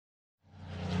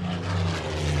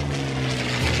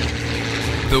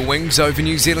The Wings Over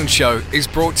New Zealand show is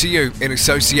brought to you in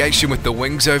association with the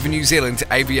Wings Over New Zealand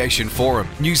Aviation Forum,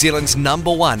 New Zealand's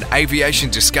 #1 aviation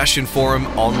discussion forum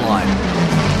online.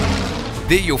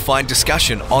 There you'll find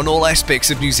discussion on all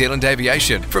aspects of New Zealand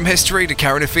aviation, from history to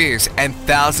current affairs, and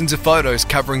thousands of photos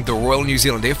covering the Royal New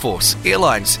Zealand Air Force,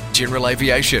 airlines, general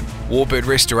aviation, warbird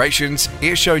restorations,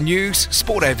 airshow news,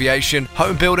 sport aviation,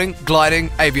 home building, gliding,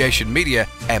 aviation media,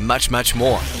 and much, much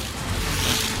more.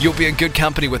 You'll be in good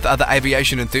company with other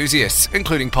aviation enthusiasts,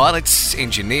 including pilots,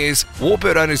 engineers,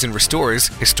 warbird owners and restorers,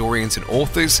 historians and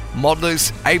authors,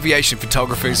 modelers, aviation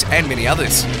photographers, and many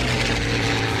others.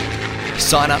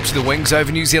 Sign up to the Wings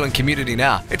Over New Zealand community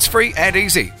now. It's free and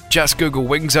easy. Just Google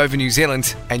Wings Over New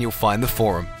Zealand and you'll find the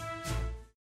forum.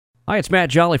 Hi, it's Matt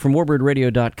Jolly from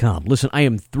warbirdradio.com. Listen, I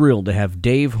am thrilled to have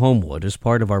Dave Homewood as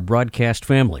part of our broadcast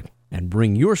family and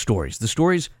bring your stories, the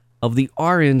stories of the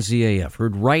RNZAF,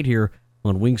 heard right here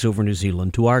on Wings Over New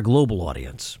Zealand, to our global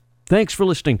audience. Thanks for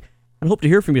listening, and hope to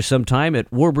hear from you sometime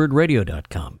at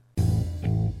warbirdradio.com.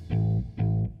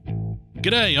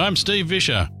 G'day, I'm Steve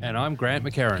Vischer. And I'm Grant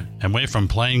McCarran. And we're from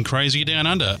Plane Crazy Down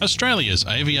Under, Australia's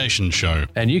aviation show.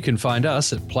 And you can find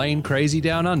us at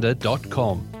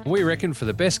planecrazydownunder.com. We reckon for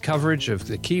the best coverage of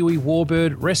the Kiwi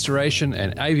warbird, restoration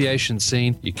and aviation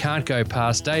scene, you can't go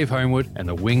past Dave Homewood and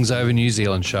the Wings Over New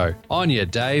Zealand show. On you,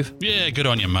 Dave. Yeah, good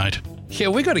on you, mate. Yeah,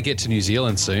 we got to get to New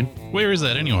Zealand soon. Where is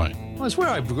that anyway? Well, it's where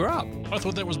I grew up. I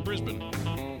thought that was Brisbane.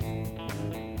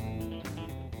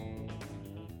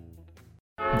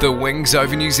 The Wings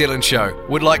Over New Zealand show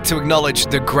would like to acknowledge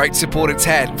the great support it's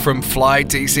had from Fly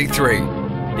DC-3.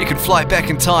 You can fly back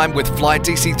in time with Fly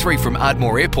DC-3 from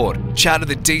Ardmore Airport, charter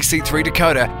the DC-3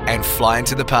 Dakota, and fly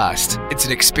into the past. It's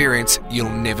an experience you'll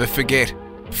never forget.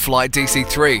 Fly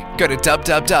DC-3. Go to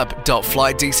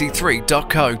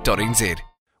www.flydc3.co.nz.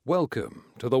 Welcome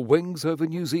to the Wings Over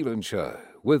New Zealand show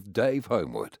with Dave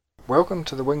Homewood. Welcome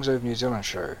to the Wings Over New Zealand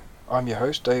show. I'm your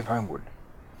host, Dave Homewood.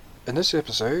 In this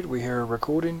episode, we hear a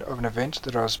recording of an event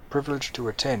that I was privileged to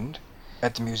attend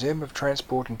at the Museum of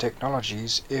Transport and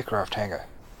Technology's aircraft hangar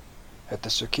at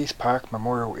the Sir Keith Park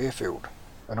Memorial Airfield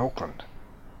in Auckland.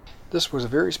 This was a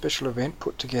very special event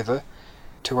put together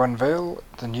to unveil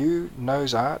the new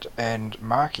nose art and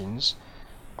markings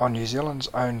on New Zealand's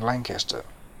own Lancaster.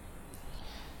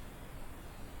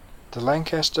 The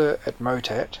Lancaster at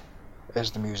MOTAT,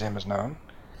 as the museum is known,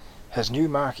 has new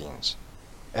markings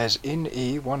as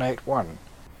NE181,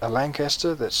 a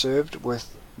Lancaster that served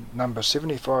with number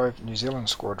 75 New Zealand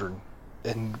Squadron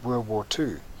in World War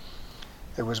II.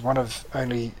 It was one of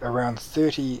only around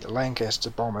 30 Lancaster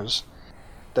bombers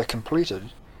that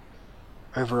completed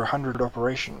over 100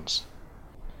 operations.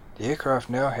 The aircraft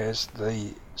now has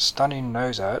the stunning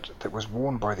nose art that was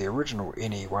worn by the original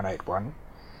NE181,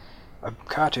 a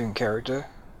cartoon character,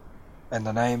 and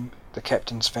the name The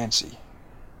Captain's Fancy.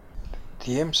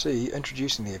 The MC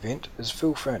introducing the event is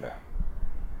Phil Furner.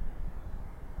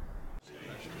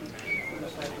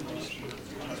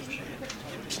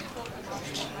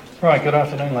 Right, good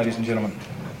afternoon ladies and gentlemen,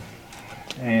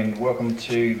 and welcome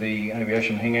to the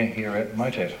aviation hangar here at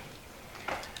MOTAT.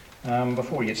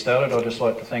 Before we get started, I'd just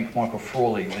like to thank Michael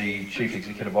Frawley, the Chief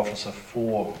Executive Officer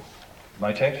for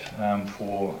MOTAT,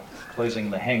 for closing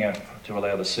the hangar to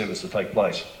allow the service to take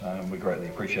place. We greatly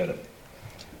appreciate it.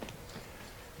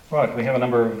 Right, we have a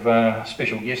number of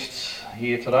special guests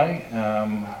here today.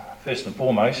 First and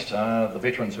foremost, the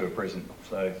veterans who are present,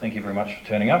 so thank you very much for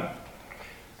turning up.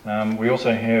 We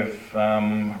also have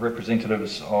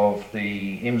representatives of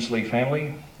the Emsley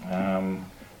family,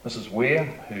 Mrs. Ware,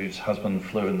 whose husband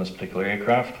flew in this particular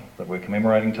aircraft that we're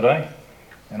commemorating today,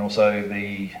 and also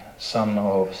the son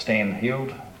of Stan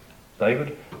Heald,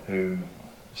 David, who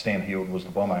Stan Heald was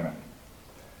the bomb owner.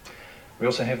 We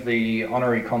also have the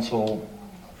Honorary Consul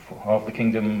of the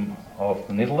Kingdom of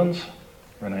the Netherlands,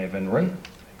 Rene van Ryn,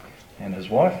 and his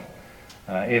wife,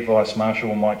 Air Vice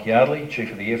Marshal Mike Yardley,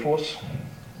 Chief of the Air Force,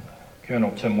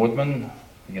 Colonel Tim Woodman,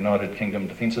 the United Kingdom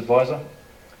Defence Advisor,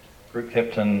 Group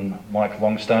Captain Mike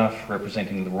Longstaff,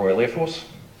 representing the Royal Air Force,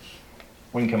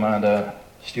 Wing Commander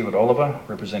Stuart Oliver,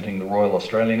 representing the Royal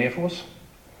Australian Air Force.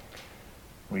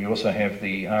 We also have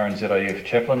the RNZAF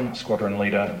Chaplain, Squadron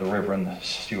Leader the Reverend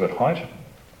Stuart Hight.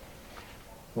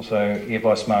 Also Air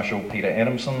Vice Marshal Peter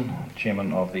Adamson,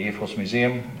 Chairman of the Air Force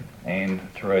Museum, and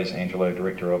Therese Angelo,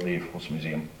 Director of the Air Force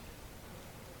Museum.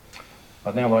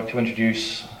 I'd now like to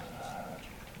introduce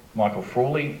Michael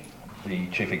Frawley, the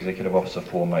Chief Executive Officer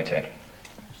for MOTAT.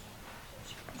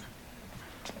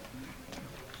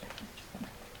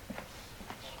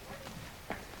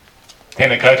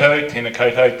 Tēnā koutou, tēnā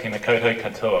koutou, tēnā koutou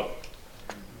katoa.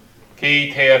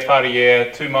 Ki te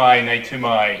whareia tūmai nei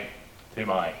tūmai,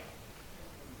 tūmai.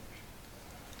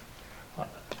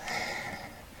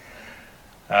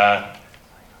 Ra,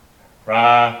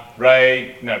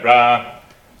 Ray, no, Ra,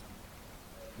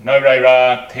 no Ray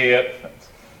Ra, Te,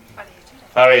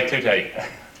 Whare Tute.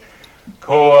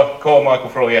 Ko Michael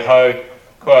Frawley ho,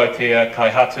 ko Aotea kai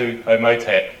hatu o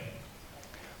MOTAT.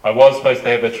 I was supposed to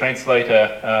have a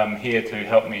translator here to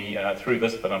help me through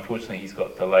this, but unfortunately he's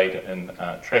got delayed in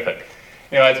traffic.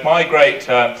 Anyway, it's my great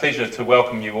pleasure to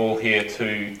welcome you all here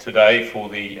today for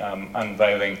the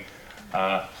unveiling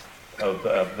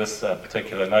of this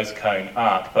particular nose cone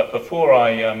art. But before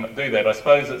I do that, I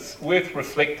suppose it's worth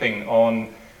reflecting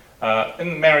on,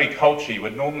 in Maori culture, you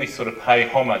would normally sort of pay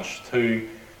homage to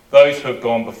those who have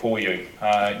gone before you,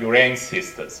 your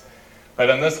ancestors. But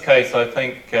in this case, I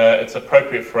think it's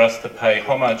appropriate for us to pay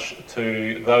homage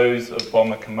to those of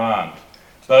Bomber Command,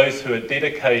 those who have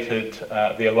dedicated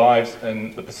their lives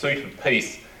in the pursuit of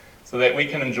peace so that we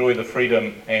can enjoy the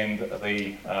freedom and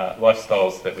the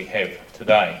lifestyles that we have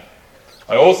today.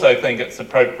 I also think it's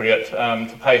appropriate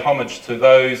to pay homage to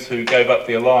those who gave up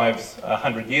their lives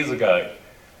 100 years ago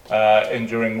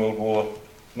during World War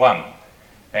I.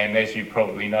 And as you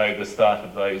probably know, the start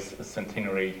of those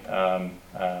centenary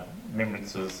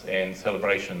remembrances and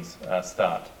celebrations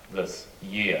start this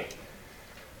year.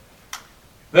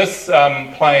 This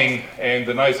plane and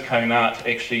the nose cone art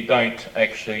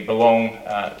don't belong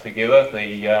together.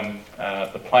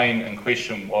 The plane in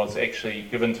question was actually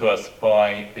given to us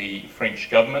by the French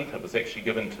government. It was actually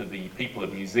given to the people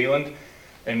of New Zealand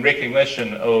in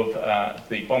recognition of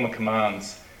the Bomber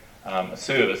Command's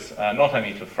service, not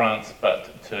only to France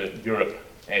but to Europe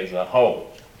as a whole.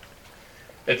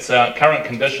 Its current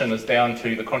condition is down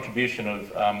to the contribution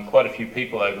of quite a few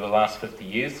people over the last 50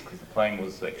 years, because the plane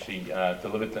was actually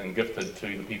delivered and gifted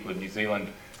to the people of New Zealand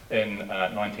in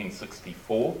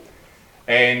 1964.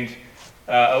 And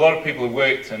a lot of people have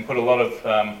worked and put a lot of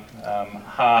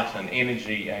heart and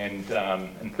energy and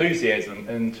enthusiasm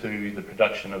into the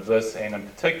production of this, and in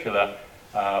particular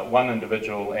one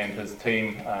individual and his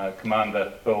team,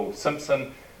 Commander Bill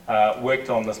Simpson, worked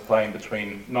on this plane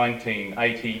between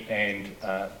 1980 and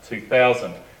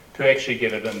 2000 to actually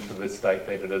get it into the state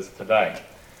that it is today.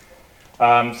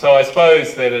 So I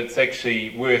suppose that it's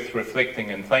actually worth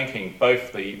reflecting and thanking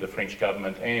both the French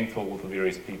government and for all the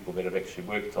various people that have actually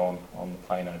worked on the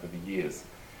plane over the years.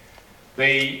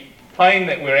 The plane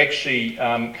that we're actually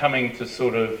coming to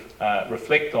sort of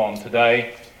reflect on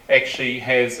today actually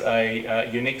has a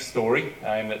unique story,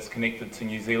 and it's connected to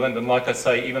New Zealand. And like I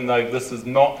say, even though this is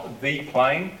not the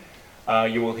plane,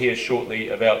 you will hear shortly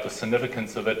about the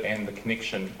significance of it and the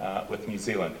connection with New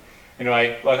Zealand.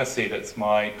 Anyway, like I said, it's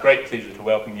my great pleasure to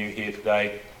welcome you here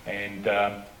today, and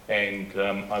I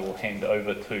will hand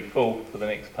over to Phil for the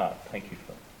next part. Thank you,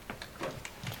 Phil.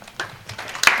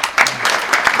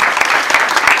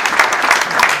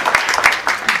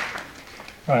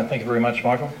 All right, thank you very much,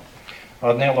 Michael.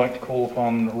 I'd now like to call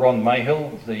upon Ron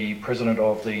Mayhill, the President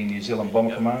of the New Zealand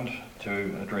Bomber Command,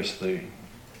 to address the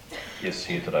guests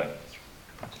here today.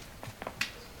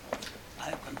 I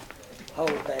can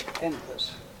hold that end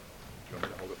this. Do you want me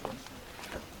to hold it for him?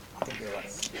 I think you're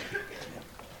right.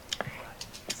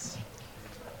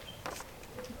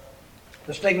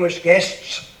 Distinguished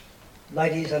guests,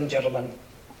 ladies and gentlemen,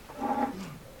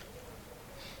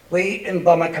 we in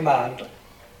Bomber Command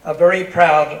are very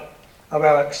proud of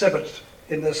our exhibit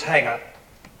in this hangar.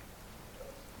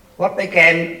 What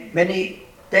began many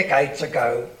decades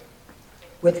ago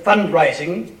with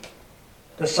fundraising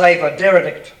to save a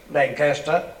derelict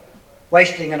Lancaster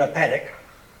wasting in a paddock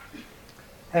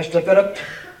has developed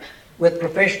with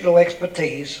professional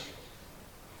expertise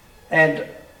and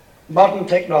modern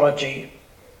technology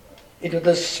into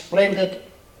this splendid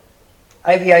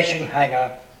aviation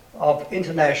hangar of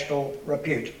international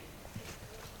repute.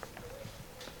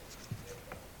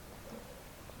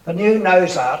 The new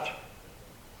nose art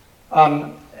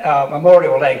on our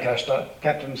Memorial Lancaster,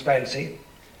 Captain's Fancy,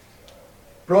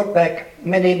 brought back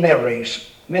many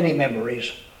memories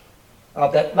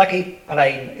of that lucky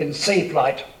plane in sea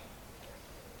flight,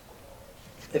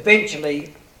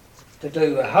 eventually to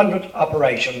do 100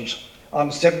 operations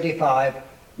on 75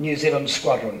 New Zealand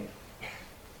Squadron.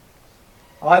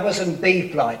 I was in B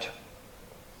flight,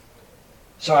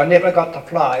 so I never got to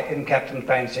fly in Captain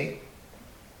Fancy,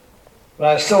 but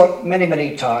I saw it many,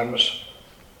 many times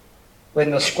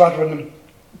when the squadron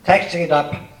taxied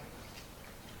up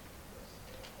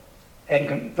and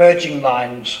converging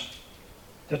lines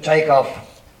to take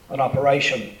off an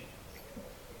operation.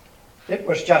 It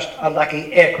was just a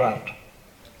lucky aircraft.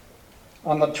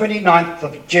 On the 29th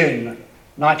of June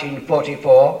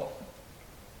 1944,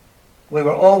 we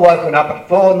were all woken up at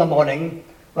 4 in the morning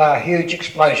by a huge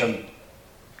explosion.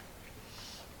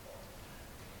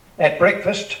 At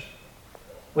breakfast,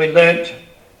 we learnt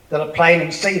that a plane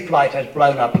in sea flight had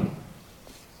blown up.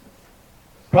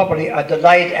 Probably a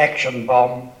delayed action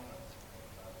bomb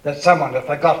that someone had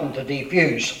forgotten to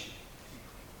defuse.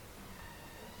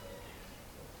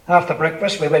 After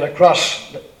breakfast, we went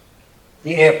across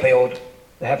the airfield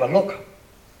to have a look.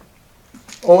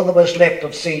 All that was left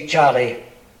of Sea Charlie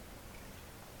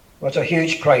was a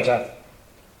huge crater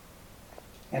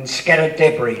and scattered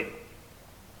debris.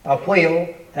 A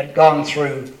wheel had gone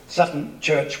through Sutton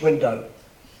Church window.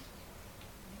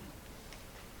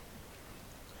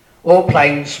 All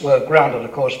planes were grounded,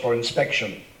 of course, for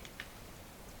inspection.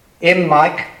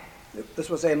 Mike, this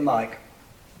was Mike,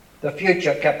 the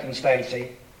future Captain's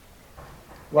Fancy,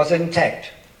 was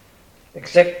intact,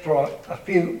 except for a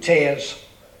few tears,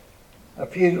 a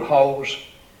few holes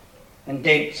and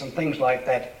dents and things like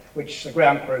that, which the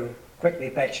ground crew quickly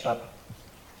patched up.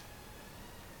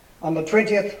 On the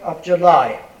 20th of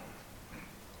July,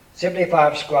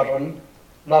 75 Squadron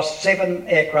lost 7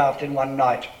 aircraft in one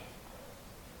night.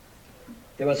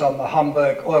 It was on the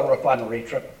Hamburg oil refinery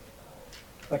trip.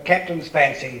 The Captain's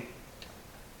Fancy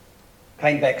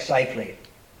came back safely.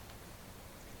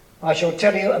 I shall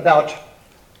tell you about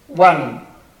one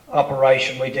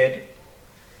operation we did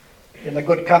in the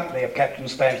good company of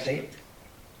Captain's Fancy.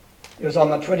 It was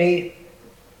on the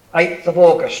 28th of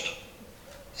August.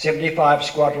 75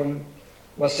 Squadron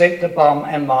was sent to bomb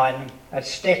and mine at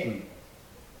Stettin,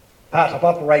 part of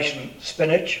Operation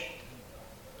Spinach,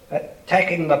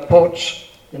 attacking the ports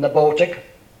in the Baltic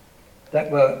that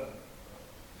were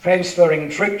transferring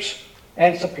troops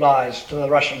and supplies to the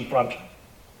Russian front.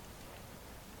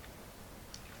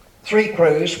 3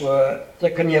 crews were to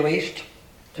Canoe East,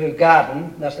 to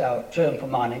Garden, that's our term for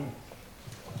mining,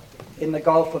 in the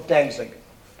Gulf of Danzig.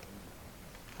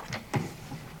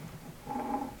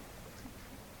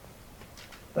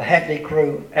 The Hadley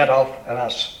crew, Adolf and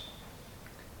us.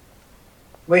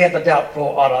 We had the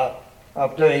doubtful honour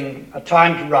of doing a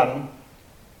timed run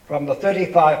from the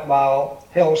 35-mile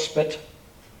Hill Spit,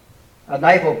 a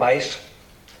naval base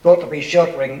thought to be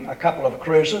sheltering a couple of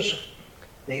cruisers,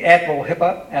 the Admiral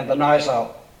Hipper and the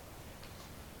Nizal.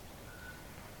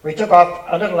 We took off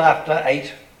a little after 8.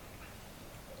 It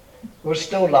was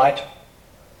still light,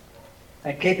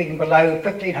 and keeping below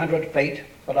 1,500 feet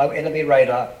below enemy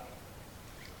radar,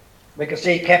 we could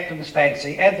see Captain's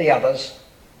Fancy and the others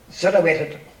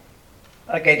silhouetted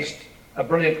against a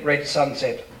brilliant red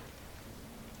sunset.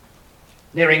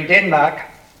 Nearing Denmark,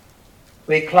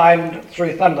 we climbed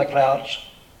through thunderclouds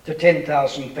to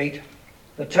 10,000 feet,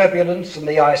 the turbulence and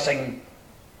the icing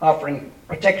offering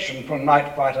protection from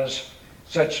night fighters,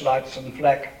 searchlights and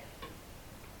flak.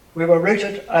 We were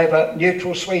routed over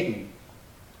neutral Sweden,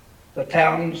 the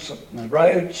towns, the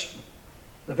roads,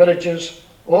 the villages,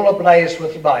 all ablaze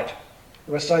with light.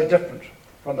 It was so different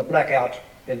from the blackout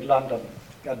in London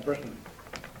and Britain.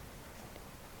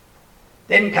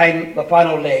 Then came the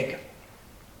final leg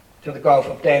to the Gulf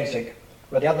of Danzig,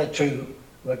 where the other 2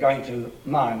 were going to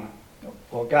mine,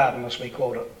 or garden as we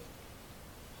called it.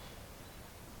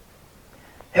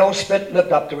 Hellspit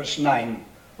lived up to its name.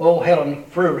 All hell and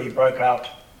fury broke out.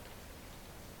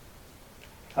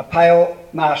 A pale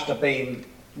master beam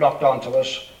locked onto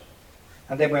us,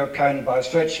 and then we were coned by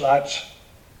searchlights.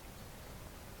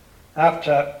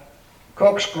 After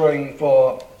corkscrewing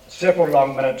for several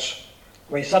long minutes,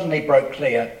 we suddenly broke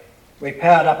clear. We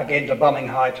powered up again to bombing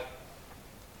height,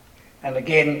 and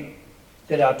again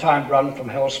did our timed run from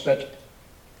Hellspit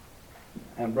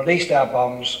and released our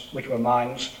bombs, which were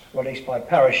mines, released by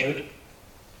parachute.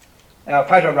 Our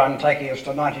photo run taking us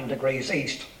to 19 degrees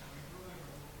east.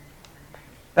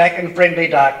 Back in friendly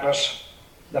darkness,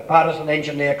 the partisan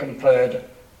engineer conferred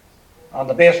on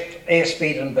the best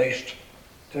airspeed and boost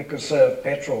to conserve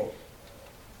petrol.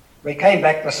 We came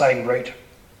back the same route,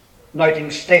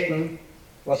 noting Stettin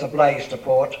was ablaze to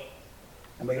port,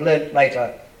 and we learnt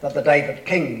later that the David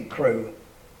King crew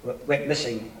went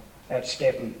missing at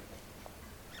Stettin.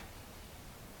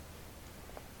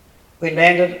 We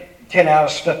landed 10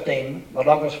 hours 15, the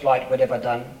longest flight we'd ever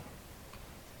done.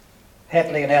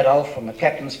 Hadley and Adolf from the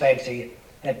Captain's Fancy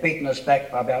had beaten us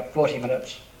back by about 40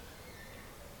 minutes.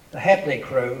 The Hadley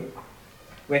crew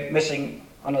went missing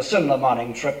on a similar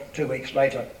mining trip 2 weeks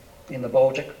later in the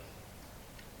Baltic.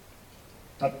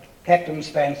 But Captain's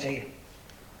Fancy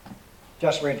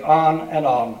just went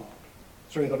on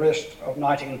through the rest of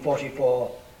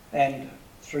 1944 and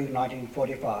through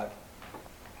 1945.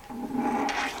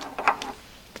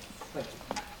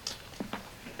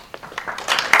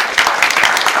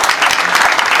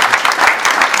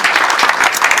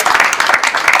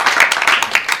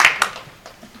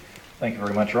 Thank you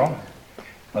very much, Ron.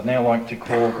 I'd now like to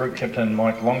call Group Captain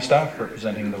Mike Longstaff,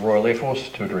 representing the Royal Air Force,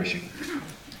 to address you.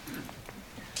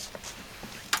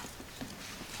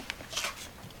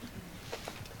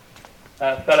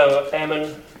 Fellow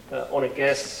airmen, honoured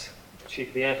guests, Chief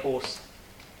of the Air Force,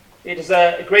 it is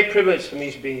a great privilege for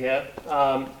me to be here.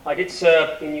 I did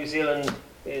serve in New Zealand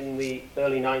in the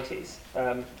early 90s,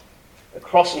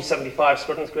 across from 75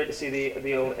 Squadron. It's great to see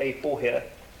the old A4 here.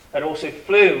 And also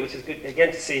flew, which is good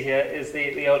again to see here, is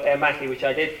the old Air Mackie, which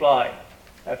I did fly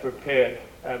for a period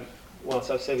whilst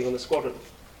I was serving on the squadron.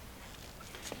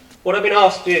 What I've been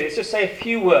asked to do is just say a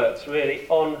few words, really,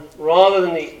 on, rather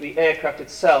than the aircraft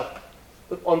itself,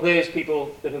 but on those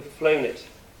people that have flown it.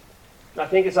 And I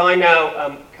think as I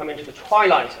now come into the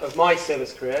twilight of my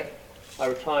service career, I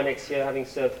retire next year having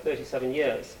served 37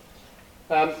 years,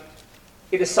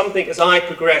 it is something as I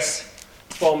progress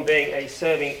from being a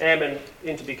serving airman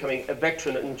into becoming a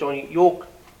veteran and joining your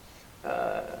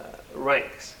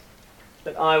ranks,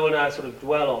 that I will now sort of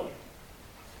dwell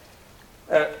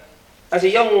on. As a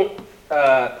young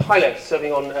pilot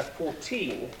serving on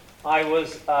F-14, I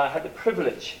had the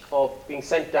privilege of being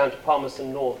sent down to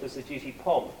Palmerston North as a duty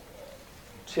POM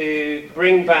to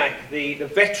bring back the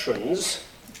veterans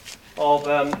of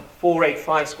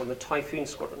 485 Squadron, the Typhoon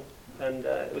Squadron. And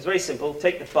it was very simple: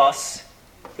 take the bus,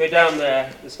 go down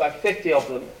there, there's about 50 of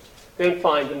them, go and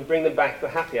find them, bring them back for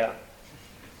happy hour.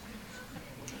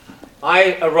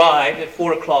 I arrived at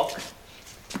 4 o'clock,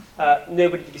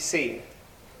 nobody to be seen.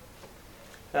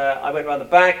 I went around the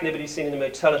back, nobody seen in the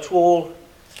motel at all.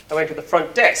 I went to the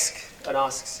front desk and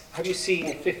asked, have you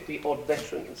seen 50 odd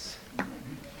veterans?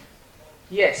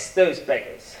 Yes, those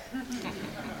beggars.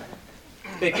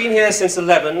 They've been here since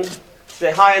 11,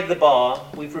 they hired the bar,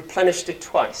 we've replenished it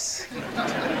twice.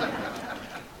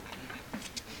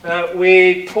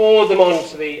 We poured them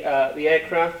onto the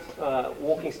aircraft,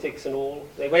 walking sticks and all.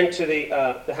 They went to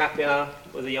the happy hour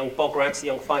with the young bog rats, the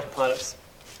young fighter pilots.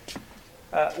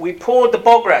 We poured the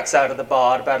bog rats out of the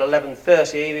bar at about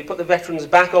 11:30. We put the veterans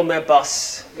back on their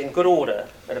bus in good order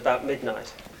at about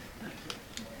midnight.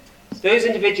 Those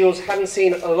individuals hadn't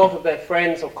seen a lot of their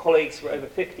friends or colleagues for over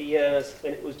 50 years,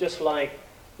 and it was just like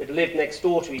they'd lived next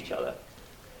door to each other.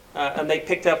 And they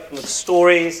picked up from the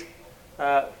stories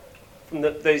from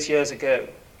those years ago.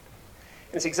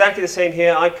 And it's exactly the same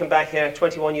here. I've come back here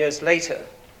 21 years later,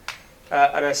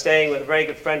 and I'm staying with a very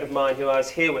good friend of mine who I was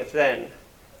here with then.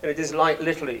 And it is like,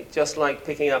 literally, just like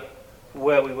picking up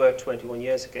where we were 21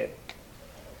 years ago.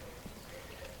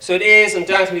 So it is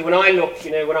undoubtedly, when I look,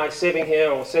 when I'm serving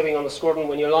here or serving on the squadron,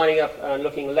 when you're lining up and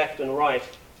looking left and right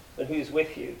and who's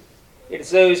with you, it's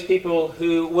those people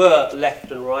who were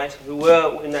left and right, who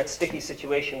were in that sticky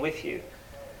situation with you,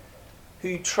 who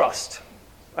you trust,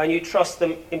 and you trust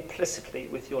them implicitly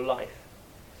with your life.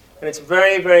 And it's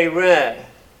very, very rare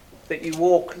that you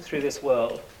walk through this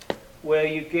world where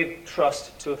you give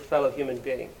trust to a fellow human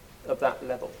being of that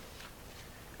level.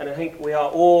 And I think we are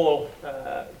all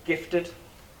gifted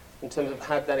in terms of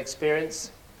had that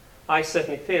experience. I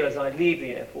certainly feel as I leave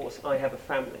the Air Force, I have a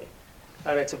family.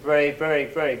 And it's a very, very,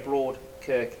 very broad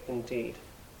kirk indeed.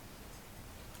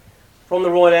 From the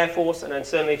Royal Air Force, and then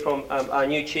certainly from our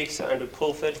new Chief, Sir Andrew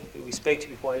Pulford, who we spoke to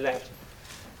before I left,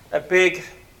 a big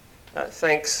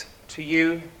thanks to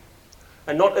you,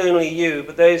 and not only you,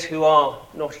 but those who are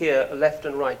not here, left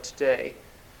and right today,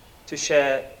 to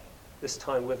share this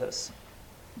time with us.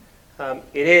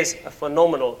 It is a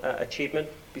phenomenal achievement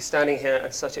to be standing here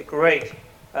at such a great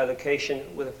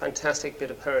location with a fantastic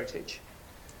bit of heritage.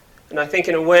 And I think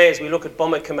in a way, as we look at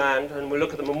Bomber Command and we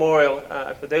look at the memorial,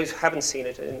 for those who haven't seen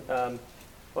it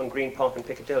on Green Park in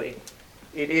Piccadilly,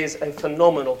 it is a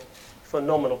phenomenal,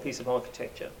 phenomenal piece of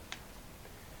architecture.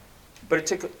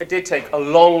 But it did take a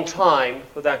long time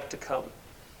for that to come.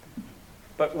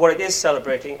 But what it is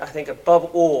celebrating, I think above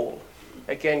all,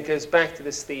 again goes back to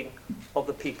this theme of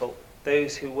the people,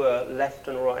 those who were left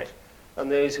and right,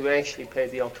 and those who actually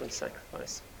paid the ultimate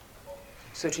sacrifice.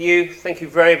 So to you, thank you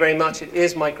very, very much. It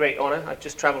is my great honour. I've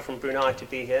just travelled from Brunei to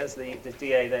be here as the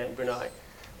DA there in Brunei.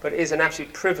 But it is an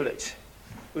absolute privilege.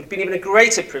 It would have been even a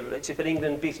greater privilege if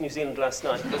England beat New Zealand last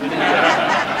night. But we didn't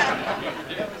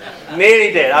do it.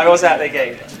 Nearly did. I was at the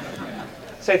game.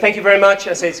 So thank you very much.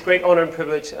 I say it's a great honour and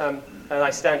privilege. And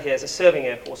I stand here as a serving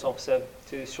Air Force officer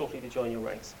shortly to join your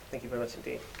ranks. Thank you very much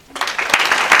indeed.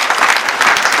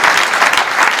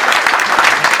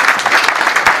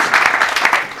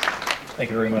 Thank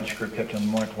you very much, Group Captain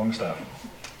Mike Longstaff.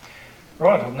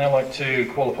 Right, I'd now like to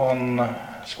call upon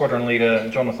Squadron Leader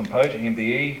Jonathan Pote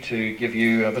MBE to give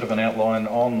you a bit of an outline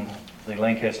on the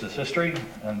Lancaster's history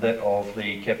and that of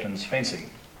the Captain's Fancy.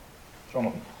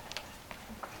 Jonathan.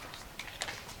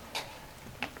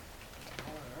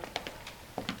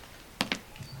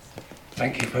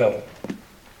 Thank you, Phil.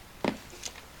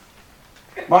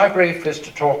 My brief is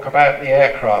to talk about the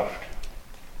aircraft.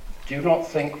 Do not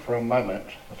think for a moment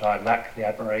that I lack the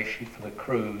admiration for the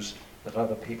crews that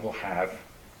other people have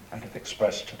and have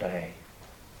expressed today.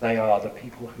 They are the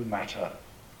people who matter,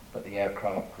 but the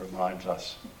aircraft reminds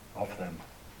us of them.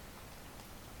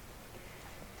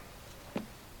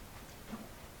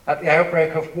 At the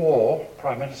outbreak of war,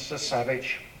 Prime Minister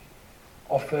Savage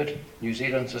offered New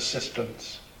Zealand's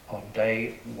assistance on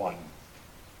day one.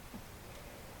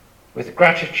 With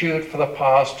gratitude for the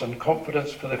past and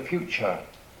confidence for the future,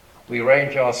 we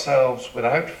range ourselves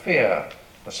without fear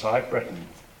beside Britain.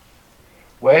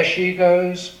 Where she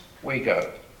goes, we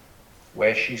go.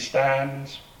 Where she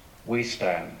stands, we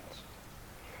stand.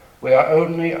 We are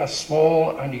only a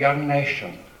small and young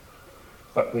nation,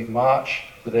 but we march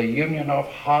with a union of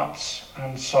hearts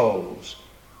and souls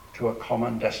to a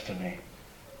common destiny.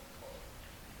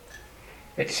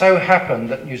 It so happened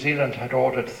that New Zealand had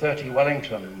ordered 30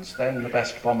 Wellingtons, then the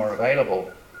best bomber available,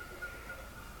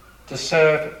 to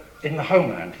serve in the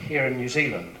homeland here in New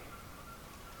Zealand.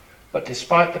 But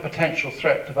despite the potential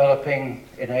threat developing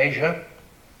in Asia,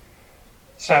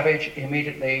 Savage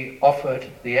immediately offered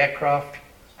the aircraft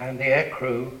and the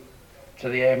aircrew to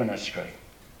the Air Ministry.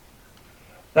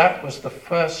 That was the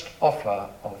first offer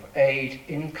of aid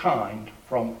in kind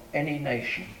from any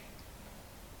nation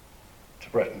to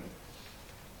Britain.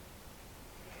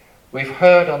 We've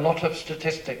heard a lot of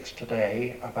statistics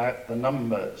today about the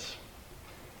numbers.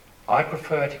 I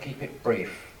prefer to keep it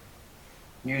brief.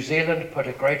 New Zealand put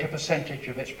a greater percentage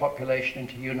of its population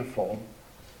into uniform,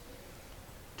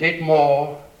 did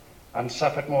more and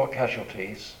suffered more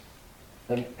casualties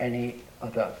than any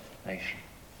other nation.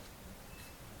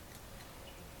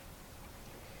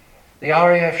 The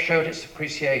RAF showed its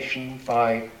appreciation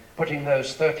by putting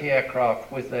those 30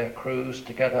 aircraft with their crews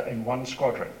together in one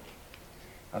squadron,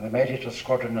 and they made it a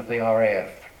squadron of the RAF,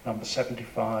 number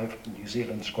 75 New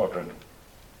Zealand Squadron.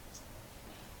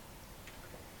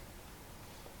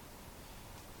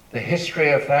 The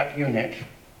history of that unit,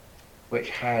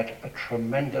 which had a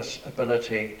tremendous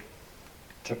ability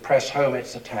to press home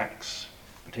its attacks,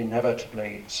 but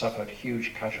inevitably suffered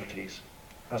huge casualties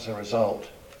as a result,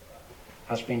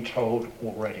 has been told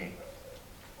already.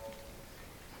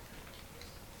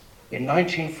 In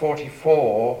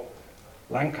 1944,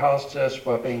 Lancasters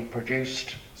were being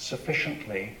produced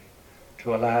sufficiently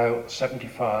to allow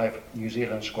 75 New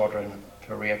Zealand Squadron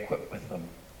to re-equip with them.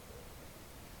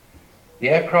 The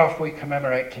aircraft we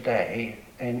commemorate today,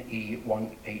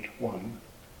 NE-181,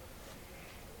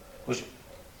 was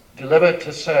delivered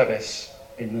to service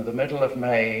in the middle of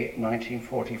May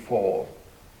 1944.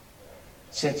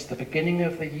 Since the beginning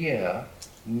of the year,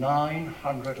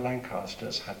 900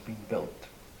 Lancasters had been built,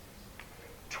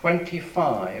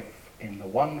 25 in the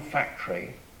one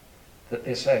factory that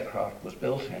this aircraft was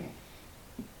built in.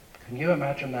 Can you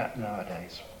imagine that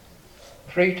nowadays?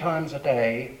 3 times a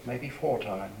day, maybe 4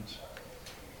 times,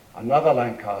 another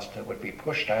Lancaster would be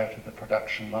pushed out of the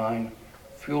production line,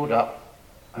 fueled up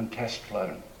and test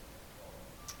flown.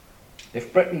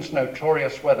 If Britain's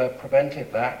notorious weather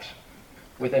prevented that,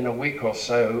 within a week or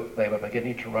so they were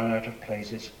beginning to run out of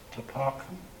places to park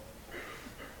them.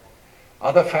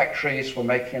 Other factories were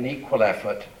making an equal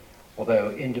effort,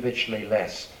 although individually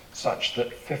less, such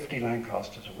that 50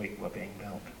 Lancasters a week were being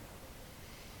built.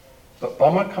 But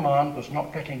Bomber Command was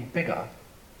not getting bigger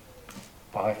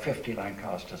by 50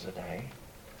 Lancasters a day.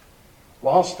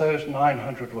 Whilst those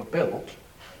 900 were built,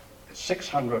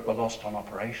 600 were lost on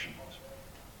operations,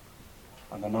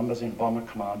 and the numbers in Bomber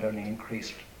Command only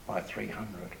increased by 300.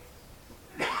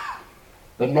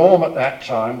 The norm at that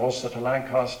time was that a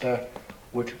Lancaster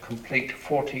would complete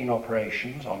 14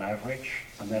 operations on average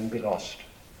and then be lost,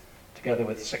 together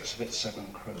with 6 of its 7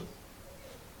 crew.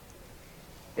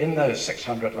 In those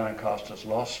 600 Lancasters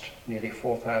lost, nearly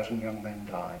 4,000 young men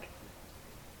died.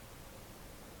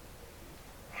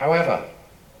 However,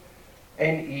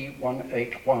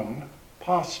 NE-181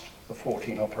 passed the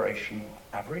 14 operation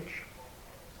average.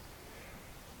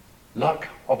 Luck,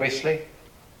 obviously,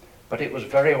 but it was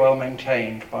very well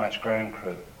maintained by its ground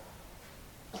crew.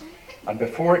 And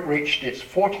before it reached its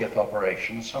 40th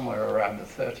operation, somewhere around the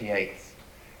 38th,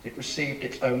 it received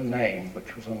its own name,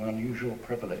 which was an unusual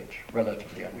privilege,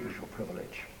 relatively unusual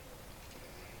privilege.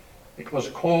 It was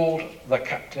called the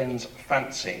Captain's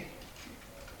Fancy.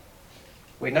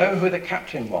 We know who the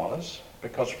captain was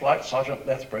because Flight Sergeant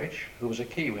Lethbridge, who was a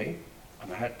Kiwi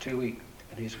and had 2 in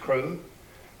his crew,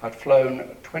 had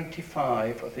flown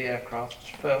 25 of the aircraft's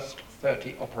first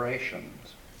 30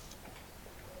 operations.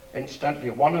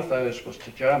 Incidentally, one of those was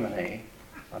to Germany,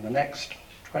 and the next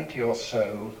 20 or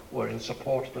so were in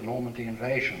support of the Normandy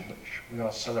invasion, which we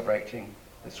are celebrating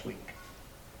this week.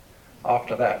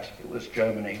 After that, it was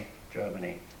Germany,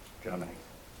 Germany, Germany.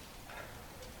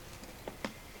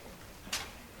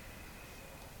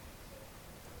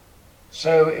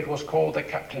 So it was called the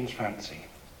Captain's Fancy.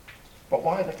 But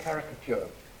why the caricature,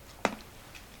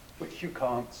 which you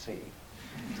can't see?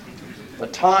 The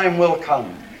time will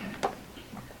come.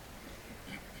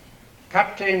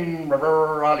 Captain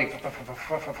Raleigh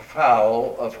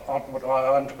Fowl of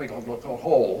Unveiling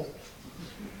Hall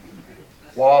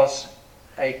was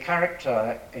a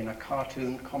character in a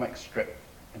cartoon comic strip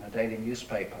in a daily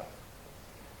newspaper.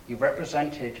 He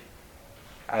represented,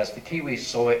 as the Kiwis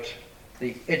saw it,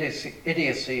 the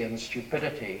idiocy and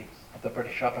stupidity of the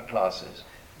British upper classes.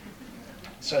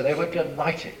 So they were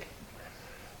delighted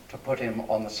to put him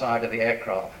on the side of the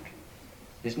aircraft.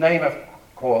 His name, of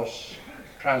course,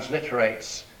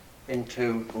 transliterates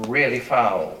into really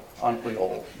foul, aren't we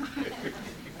all?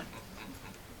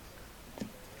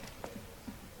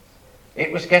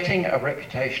 It was getting a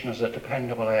reputation as a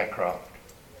dependable aircraft,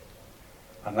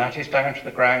 and that is down to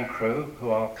the ground crew, who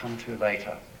I'll come to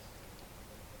later.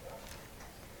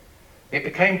 It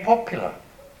became popular.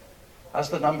 As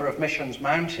the number of missions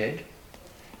mounted,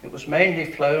 it was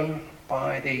mainly flown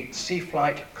by the sea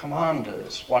flight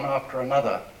commanders, one after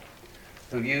another,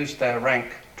 who used their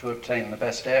rank to obtain the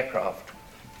best aircraft.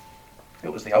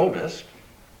 It was the oldest,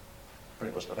 but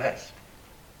it was the best.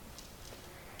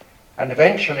 And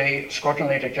eventually, Squadron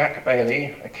Leader Jack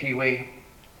Bailey, a Kiwi,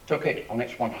 took it on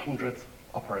its 100th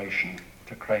operation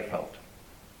to Crefeld.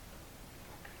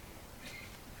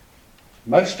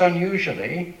 Most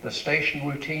unusually, the station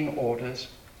routine orders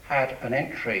had an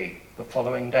entry the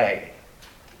following day.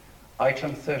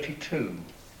 Item 32,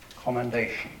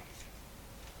 commendation.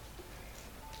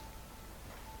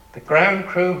 The ground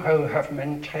crew who have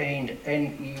maintained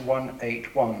NE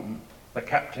 181, the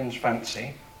Captain's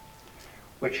Fancy,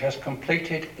 which has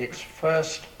completed its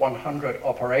first 100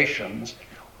 operations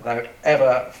without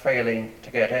ever failing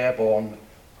to get airborne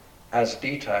as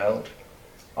detailed,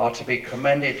 are to be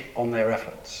commended on their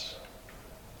efforts.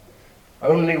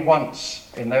 Only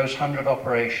once in those 100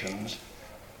 operations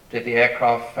did the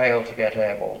aircraft fail to get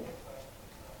airborne.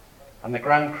 And the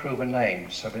ground crew were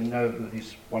named, so we know who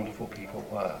these wonderful people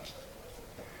were.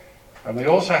 And we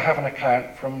also have an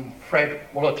account from Fred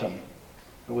Woollerton,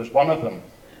 who was one of them,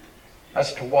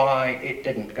 as to why it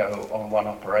didn't go on one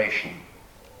operation.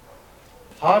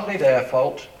 Hardly their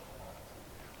fault,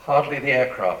 hardly the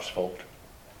aircraft's fault.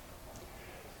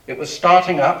 It was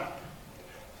starting up,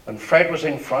 and Fred was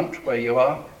in front, where you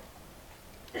are.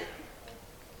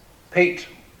 Pete,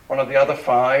 one of the other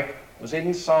five, was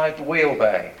inside the wheel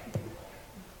bay.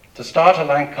 To start a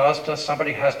Lancaster,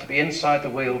 somebody has to be inside the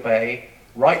wheel bay,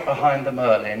 right behind the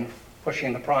Merlin,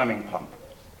 pushing the priming pump.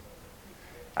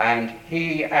 And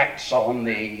he acts on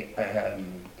the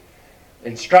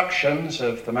instructions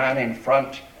of the man in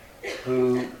front,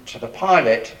 who, to the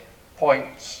pilot,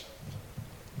 points.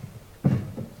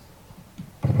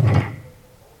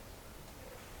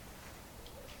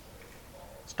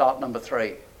 Start number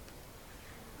 3.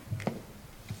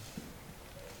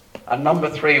 And number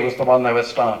 3 was the one they were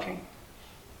starting.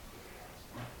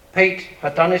 Pete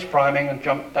had done his priming and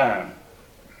jumped down.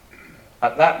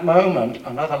 At that moment,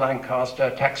 another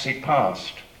Lancaster taxied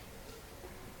past.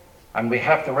 And we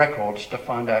have the records to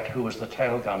find out who was the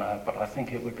tail gunner, but I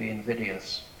think it would be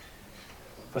invidious.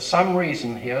 For some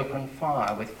reason, he opened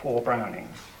fire with 4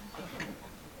 Brownings.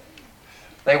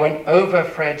 They went over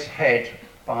Fred's head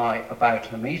by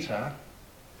about a metre.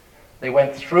 They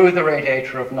went through the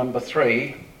radiator of number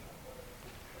 3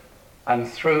 and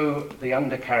through the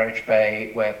undercarriage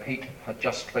bay where Pete had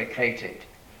just vacated.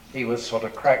 He was sort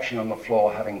of crouching on the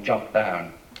floor, having jumped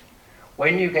down.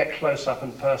 When you get close up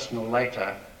and personal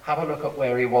later, have a look at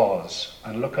where he was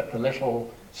and look at the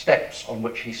little steps on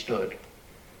which he stood.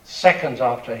 Seconds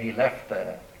after he left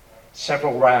there,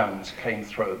 several rounds came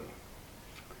through.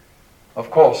 Of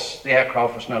course, the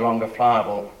aircraft was no longer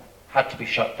flyable, had to be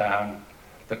shut down.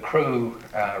 The crew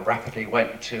rapidly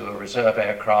went to a reserve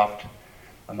aircraft,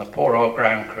 and the poor old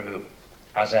ground crew,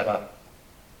 as ever,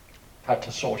 had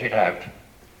to sort it out.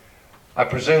 I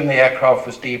presume the aircraft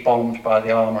was debombed by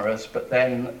the armourers, but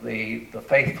then the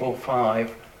faithful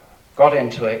 5 got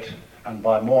into it, and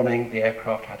by morning the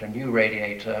aircraft had a new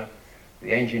radiator,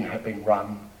 the engine had been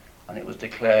run, and it was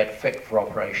declared fit for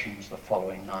operations the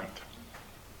following night.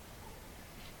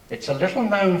 It's a little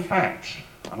known fact,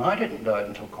 and I didn't know it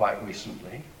until quite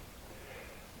recently,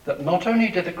 that not only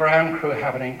did the ground crew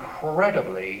have an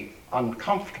incredibly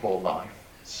uncomfortable life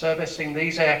servicing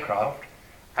these aircraft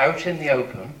out in the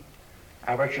open,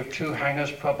 average of 2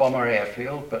 hangars per bomber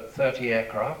airfield, but 30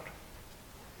 aircraft.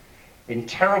 In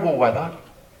terrible weather,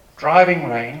 driving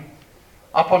rain,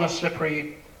 up on a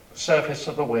slippery surface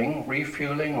of the wing,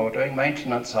 refueling or doing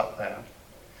maintenance up there,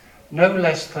 no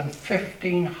less than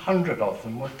 1,500 of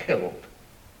them were killed.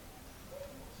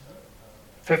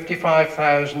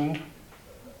 55,500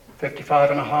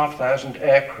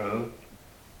 aircrew,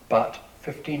 but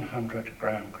 1,500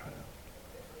 ground crew.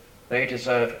 They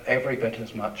deserve every bit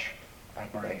as much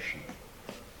admiration.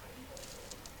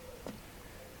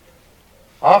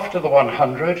 After the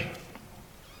 100,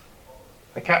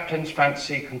 the captain's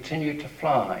fancy continued to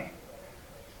fly.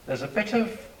 There's a bit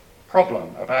of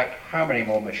problem about how many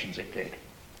more missions it did,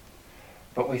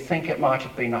 but we think it might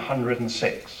have been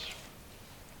 106.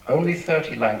 Only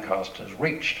 30 Lancasters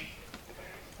reached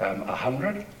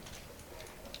 100,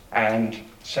 and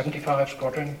 75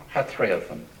 Squadron had 3 of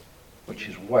them, which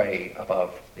is way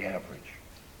above the average.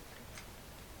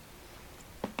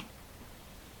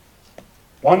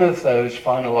 One of those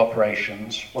final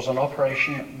operations was an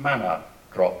Operation Manna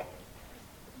Drop.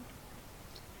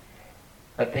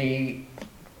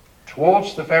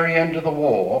 Towards the very end of the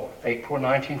war, April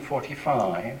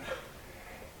 1945,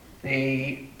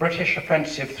 the British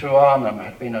offensive through Arnhem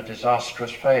had been a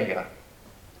disastrous failure,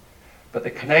 but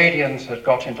the Canadians had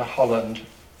got into Holland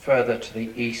further to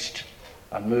the east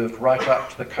and moved right up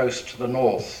to the coast to the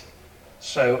north.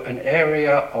 So an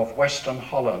area of Western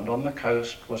Holland on the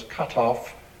coast was cut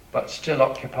off, but still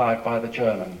occupied by the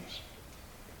Germans.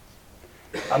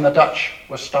 And the Dutch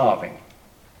were starving.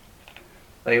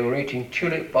 They were eating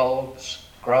tulip bulbs,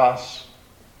 grass,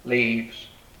 leaves,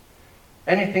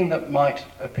 anything that might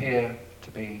appear to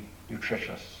be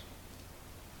nutritious.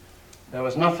 There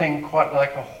was nothing quite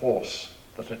like a horse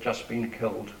that had just been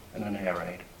killed in an air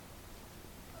raid.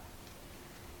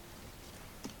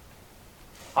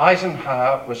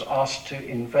 Eisenhower was asked to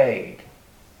invade,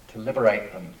 to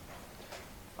liberate them,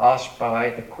 asked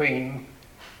by the Queen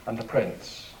and the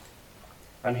Prince.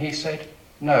 And he said,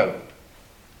 no.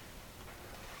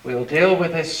 We'll deal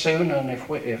with this soon, and if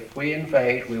we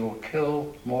invade, we will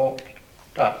kill more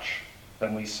Dutch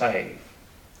than we save.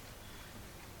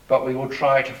 But we will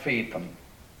try to feed them.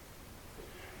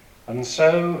 And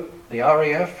so the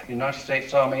RAF, the United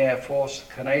States Army Air Force,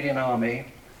 the Canadian Army,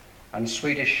 and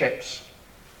Swedish ships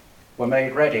were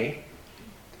made ready,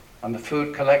 and the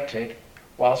food collected,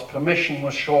 whilst permission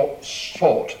was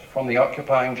sought from the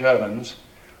occupying Germans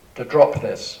to drop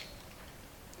this.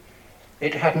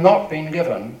 It had not been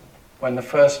given when the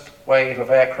first wave of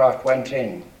aircraft went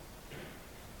in.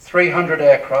 300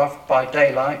 aircraft by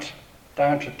daylight,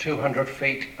 down to 200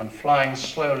 feet and flying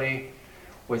slowly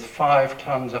with 5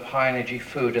 tons of high-energy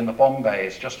food in the bomb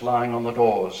bays just lying on the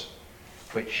doors,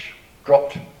 which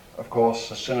dropped, of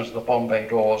course, as soon as the bomb bay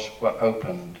doors were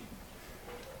opened.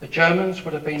 The Germans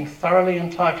would have been thoroughly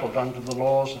entitled under the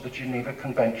laws of the Geneva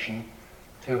Convention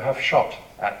to have shot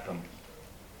at them.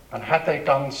 And had they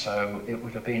done so, it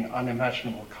would have been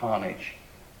unimaginable carnage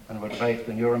and would have made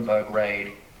the Nuremberg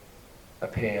raid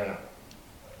appear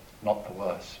not the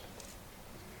worst.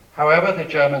 However, the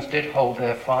Germans did hold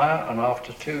their fire, and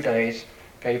after 2 days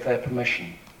gave their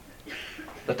permission.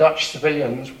 The Dutch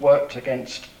civilians worked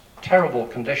against terrible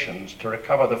conditions to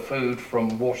recover the food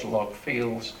from waterlogged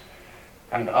fields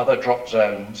and other drop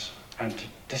zones, and to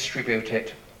distribute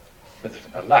it with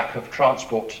a lack of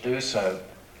transport to do so.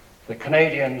 The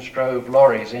Canadians drove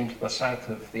lorries into the south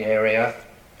of the area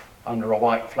under a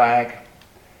white flag,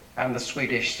 and the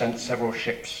Swedish sent several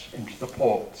ships into the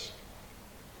ports.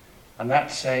 And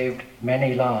that saved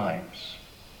many lives.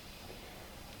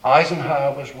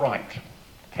 Eisenhower was right.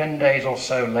 10 days or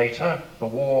so later, the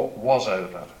war was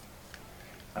over,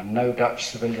 and no Dutch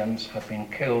civilians had been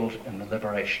killed in the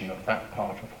liberation of that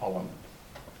part of Holland.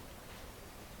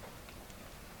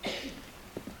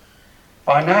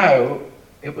 By now,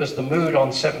 it was the mood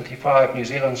on 75 New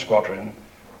Zealand Squadron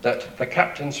that the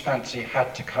captain's fancy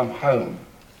had to come home.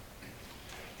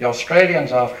 The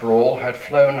Australians, after all, had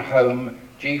flown home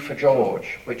G for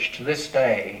George, which to this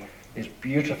day is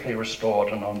beautifully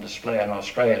restored and on display in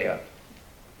Australia.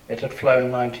 It had flown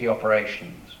 90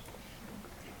 operations.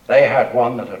 They had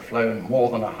one that had flown more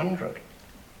than 100.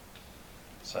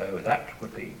 So that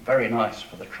would be very nice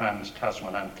for the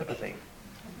trans-Tasman antipathy.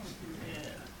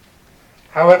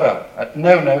 However, at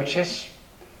no notice,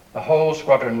 the whole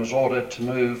squadron was ordered to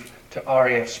move to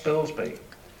RAF Spilsby,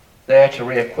 there to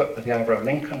re-equip with the Avro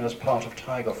Lincoln as part of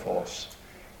Tiger Force,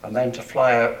 and then to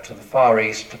fly out to the Far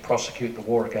East to prosecute the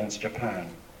war against Japan.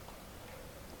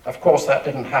 Of course, that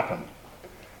didn't happen,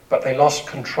 but they lost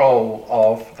control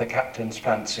of the captain's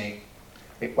fancy.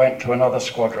 It went to another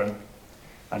squadron,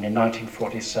 and in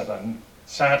 1947,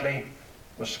 sadly,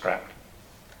 was scrapped.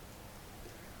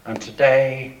 And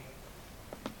today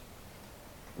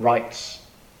rights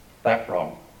that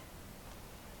wrong.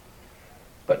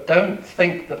 But don't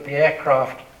think that the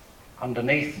aircraft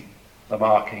underneath the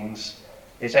markings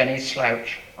is any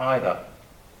slouch either.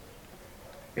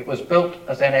 It was built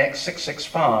as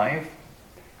NX665,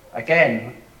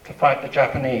 again to fight the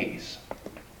Japanese.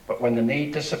 But when the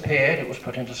need disappeared, it was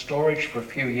put into storage for a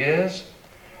few years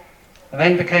and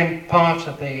then became part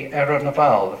of the Aero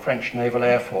Naval, the French Naval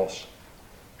Air Force.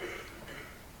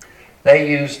 They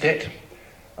used it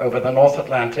over the North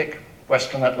Atlantic,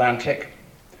 Western Atlantic,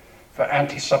 for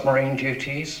anti-submarine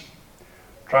duties,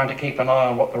 trying to keep an eye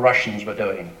on what the Russians were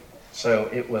doing. So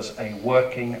it was a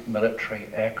working military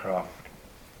aircraft.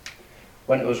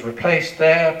 When it was replaced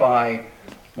there by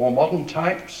more modern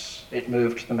types, it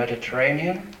moved to the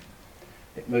Mediterranean,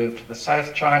 it moved to the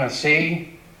South China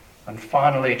Sea, and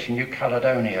finally to New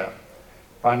Caledonia,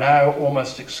 by now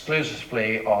almost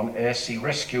exclusively on air-sea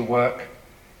rescue work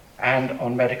and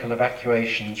on medical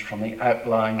evacuations from the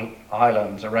outlying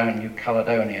islands around New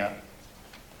Caledonia.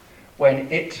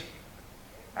 When it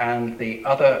and the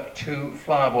other two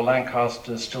flyable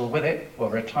Lancasters still with it were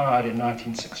retired in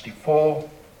 1964,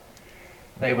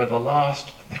 they were the last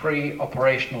three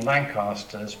operational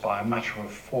Lancasters by a matter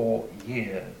of 4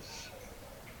 years.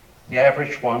 The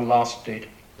average one lasted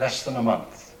less than a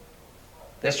month.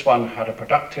 This one had a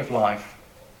productive life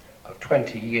of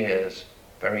 20 years,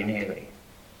 very nearly.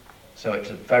 So it's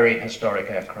a very historic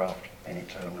aircraft in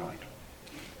its own right.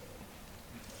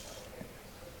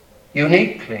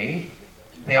 Uniquely,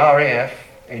 the RAF,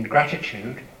 in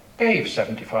gratitude, gave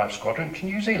 75 Squadron to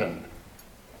New Zealand.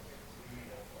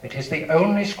 It is the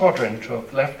only squadron to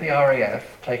have left the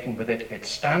RAF, taking with it its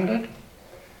standard,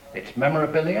 its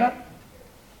memorabilia,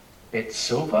 its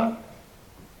silver,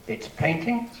 its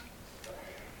paintings,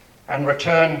 and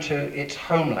returned to its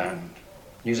homeland,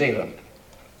 New Zealand,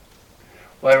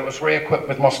 where it was re-equipped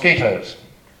with Mosquitoes,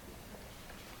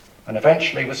 and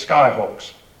eventually with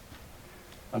Skyhawks,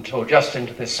 until just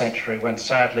into this century when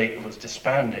sadly it was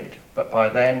disbanded, but by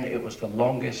then it was the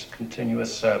longest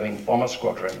continuous serving bomber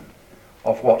squadron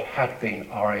of what had been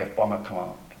RAF Bomber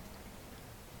Command.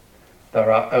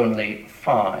 There are only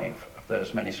 5 of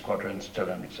those many squadrons still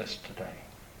in existence today.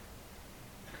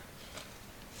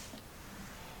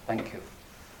 Thank you.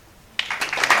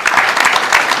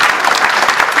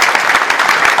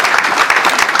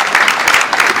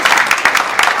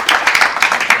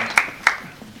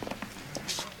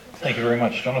 Thank you very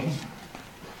much, Jonathan.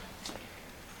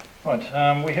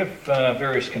 Right, we have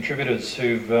various contributors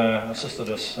who've assisted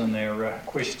us in their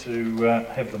quest to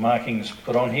have the markings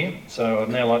put on here. So I'd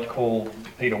now like to call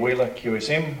Peter Wheeler,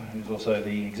 QSM, who's also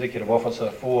the Executive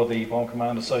Officer for the Bomb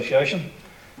Command Association,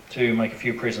 to make a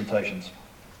few presentations.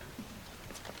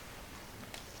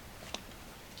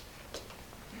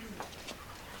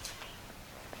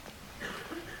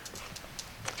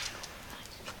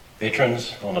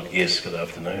 Veterans, honoured guests, good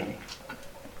afternoon.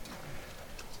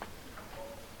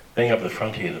 Being up the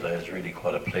front here today is really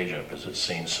quite a pleasure because it's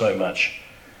seen so much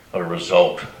of a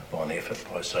result by an effort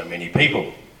by so many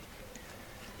people.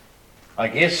 I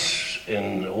guess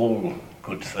in all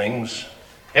good things,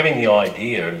 having the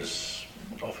idea is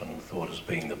often thought as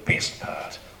being the best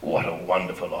part. What a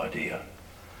wonderful idea.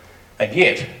 And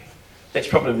yet, that's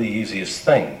probably the easiest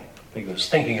thing, because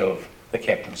thinking of the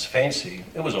captain's fancy,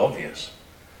 it was obvious.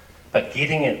 But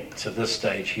getting it to this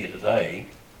stage here today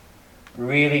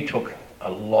really took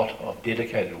a lot of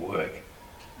dedicated work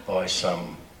by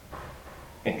some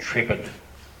intrepid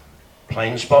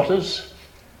plane spotters,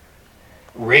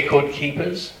 record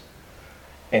keepers,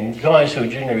 and guys who are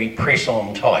generally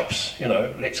press-on types, you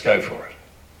know, let's go for it.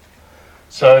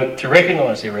 So to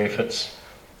recognise their efforts,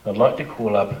 I'd like to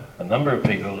call up a number of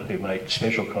people who made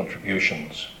special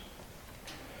contributions.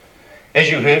 As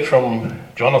you heard from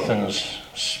Jonathan's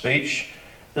speech,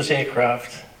 this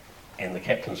aircraft and the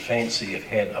captain's fancy have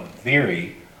had a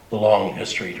very long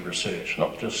history to research,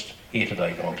 not just here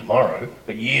today, gone tomorrow,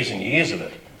 but years and years of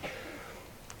it.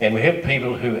 And we have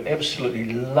people who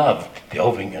absolutely loved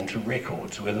delving into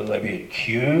records, whether they be at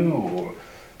Kew or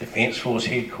Defence Force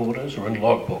headquarters or in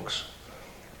logbooks.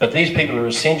 But these people are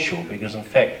essential because, in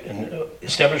fact, in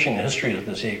establishing the history of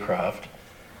this aircraft,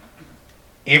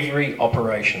 every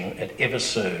operation it ever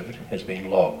served has been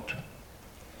logged.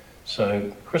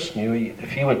 So Chris Newey,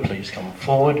 if you would please come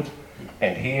forward.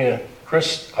 And here,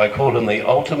 Chris, I call him the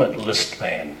ultimate list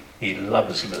man. He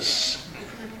loves lists.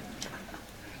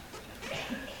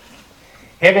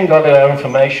 Having got our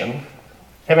information,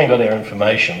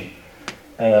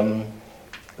 the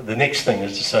next thing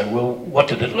is to say, well, what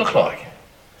did it look like?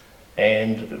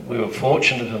 And we were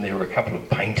fortunate, and there were a couple of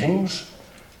paintings,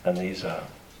 and these were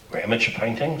amateur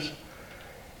paintings.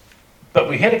 But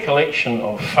we had a collection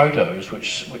of photos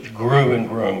which grew and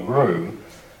grew and grew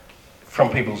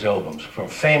from people's albums, from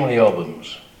family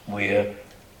albums, where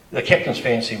the Captain's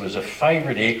Fancy was a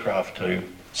favourite aircraft to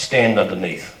stand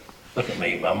underneath. Look at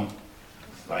me, Mum,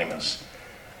 famous.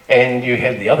 And you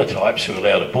had the other types who were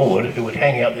allowed aboard who would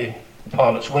hang out the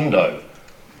pilot's window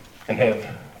and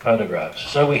have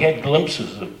photographs. So we had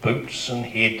glimpses of boots and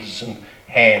heads and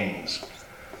hands.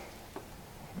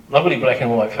 Lovely black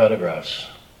and white photographs.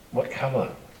 What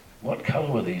colour? What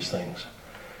colour were these things?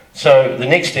 So the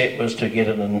next step was to get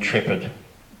an intrepid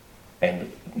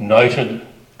and noted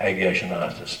aviation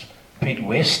artist. Pete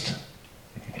West,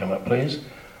 if you come up please.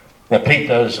 Now Pete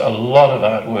does a lot of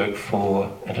artwork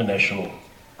for international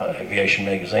aviation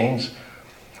magazines,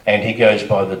 and he goes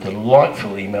by the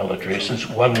delightful email addresses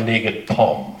One-Legged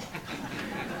Pom.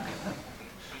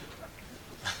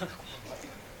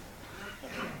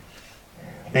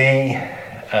 The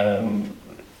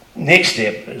next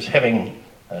step is having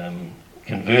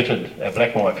converted our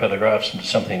black and white photographs into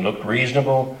something that looked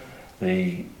reasonable.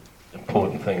 The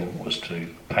important thing was to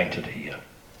paint it here.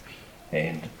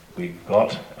 And we've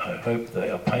got, I hope,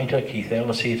 our painter, Keith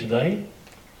Ellis, here today.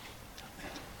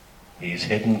 He's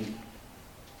hidden.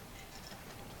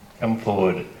 Come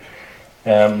forward.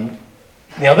 Now,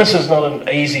 this is not an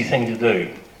easy thing to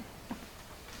do.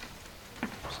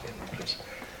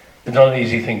 It's not an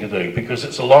easy thing to do because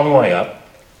it's a long way up.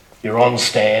 You're on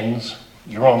stands.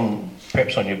 You're on,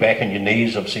 perhaps on your back and your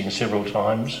knees, I've seen several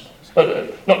times.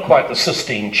 Not quite the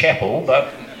Sistine Chapel,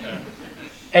 but...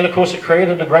 And of course it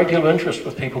created a great deal of interest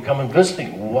with people coming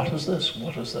visiting. What is this?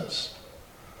 What is this?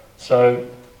 So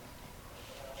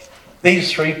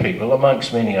these three people,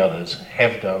 amongst many others,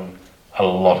 have done a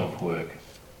lot of work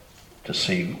to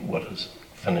see what is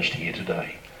finished here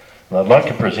today. And I'd like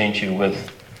to present you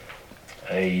with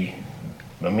a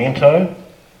memento.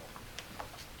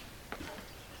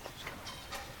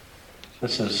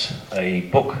 This is a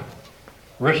book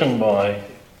written by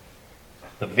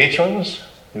the veterans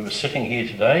who are sitting here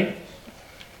today,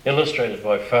 illustrated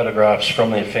by photographs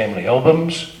from their family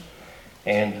albums,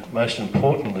 and most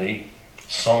importantly,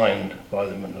 signed by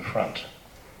them in the front.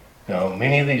 Now,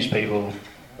 many of these people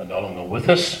are no longer with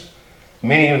us.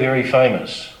 Many are very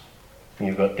famous. And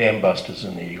you've got dam busters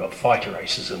in there, you've got fighter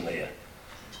aces in there.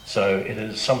 So it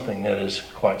is something that is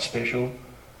quite special,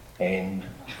 and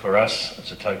for us,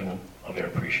 it's a token of our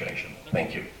appreciation.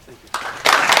 Thank you.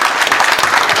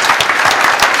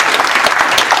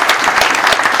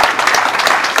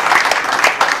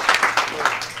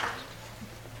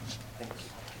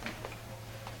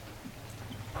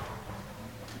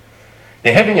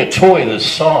 Now, having a toy this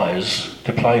size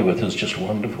to play with is just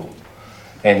wonderful.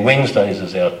 And Wednesdays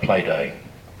is our play day.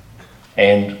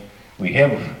 And we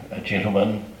have a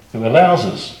gentleman who allows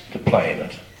us to play in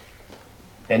it.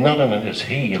 And not only does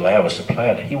he allow us to play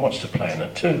it, he wants to play in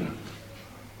it too.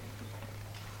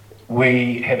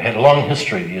 We have had a long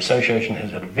history. The association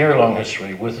has had a very long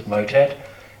history with MOTAT.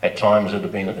 At times it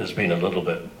has been a little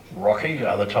bit rocky,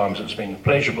 other times it's been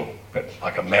pleasurable,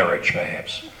 like a marriage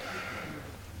perhaps.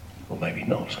 Or maybe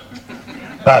not.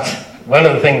 But one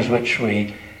of the things which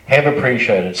we have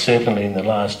appreciated, certainly in the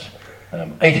last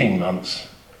 18 months,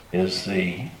 was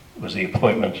the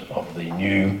appointment of the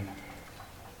new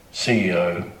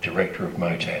CEO, Director of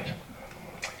MOTAT.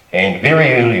 And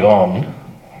very early on,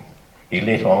 he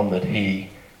let on that he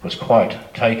was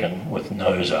quite taken with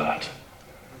nose art.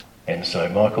 And so,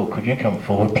 Michael, could you come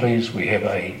forward, please? We have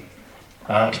a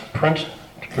art print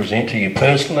to present to you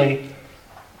personally,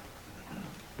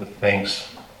 with thanks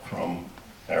from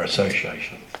our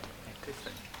association.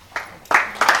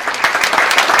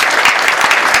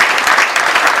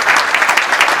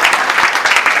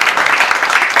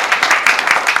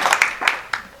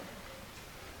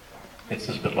 It's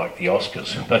a bit like the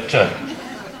Oscars, but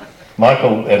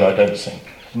Michael, and I don't sing.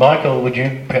 Michael, would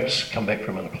you perhaps come back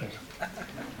for a minute, please?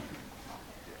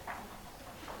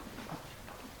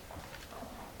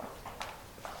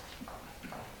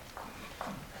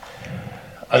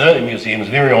 I know the museum is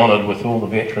very honoured with all the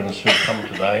veterans who have come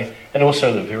today, and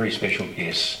also the very special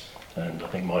guests. And I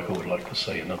think Michael would like to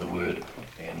say another word,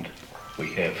 and we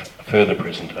have a further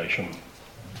presentation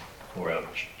for our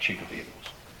Chief of Vehicles.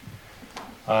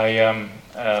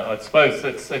 I suppose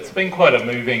it's been quite a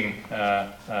moving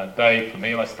day for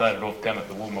me. I started off down at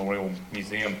the War Memorial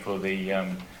Museum for the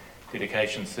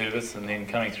dedication service, and then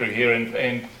coming through here.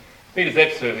 And Peter's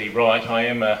absolutely right.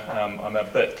 I'm a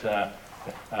bit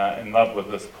in love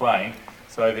with this plane,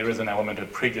 so there is an element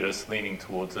of prejudice leaning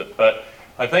towards it. But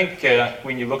I think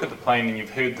when you look at the plane and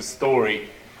you've heard the story,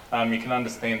 you can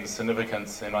understand the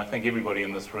significance, and I think everybody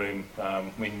in this room,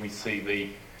 when we see the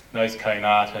nose cone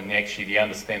art and actually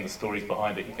understand the stories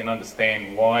behind it, you can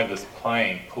understand why this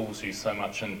plane pulls you so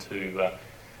much into,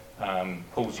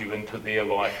 pulls you into their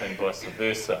life and vice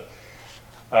versa.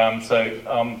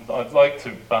 I'd like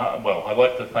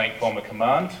to thank Bomber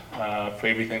Command for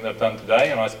everything they've done today,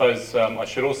 and I suppose I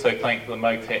should also thank the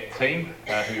MOTAT team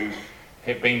who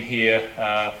have been here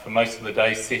for most of the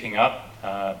day setting up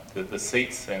the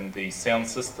seats and the sound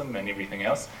system and everything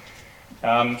else.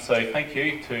 So thank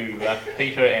you to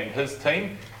Peter and his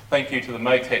team. Thank you to the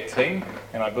MOTAT team,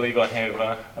 and I believe I have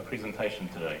a presentation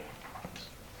today.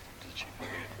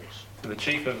 To the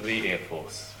Chief of the Air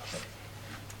Force.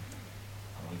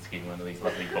 Let's get one of these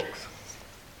lovely books.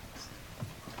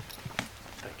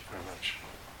 Thank you very much.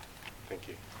 Thank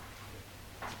you.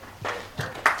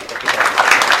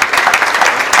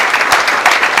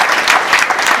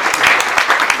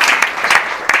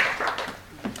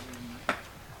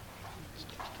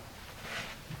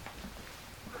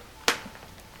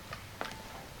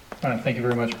 Thank you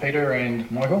very much, Peter and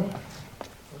Michael.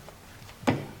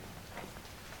 I'm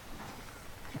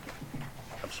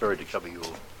sorry to cover you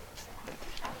all.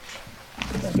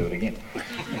 Don't do it again.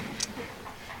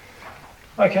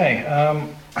 Okay,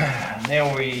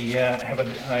 now we have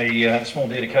a small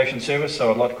dedication service,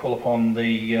 so I'd like to call upon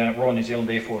the Royal New Zealand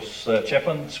Air Force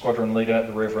Chaplain, Squadron Leader,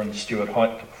 the Reverend Stuart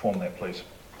Hight, to perform that, please.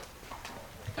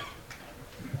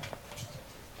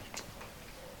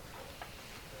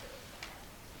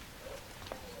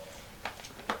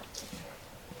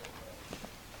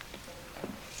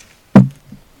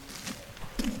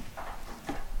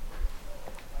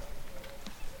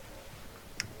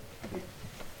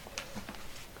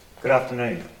 Good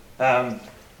afternoon.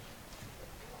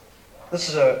 This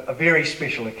is a very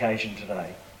special occasion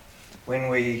today when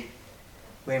we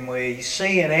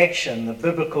see in action the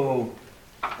biblical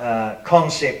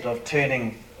concept of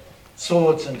turning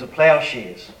swords into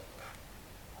ploughshares.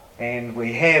 And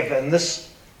we have in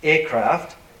this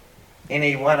aircraft,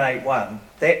 NE 181,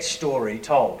 that story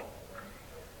told.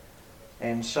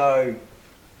 And so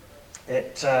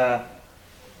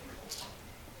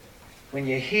when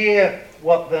you hear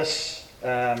what this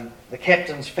the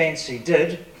captain's fancy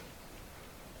did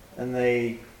in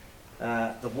the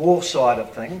war side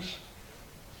of things,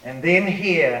 and then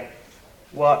hear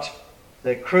what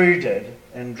the crew did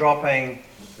in dropping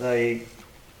the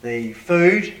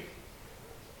food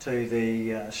to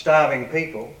the starving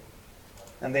people,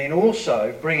 and then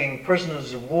also bringing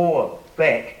prisoners of war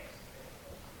back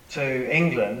to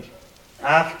England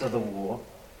after the war,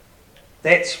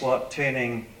 that's what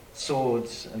turning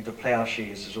swords into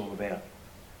ploughshares is all about.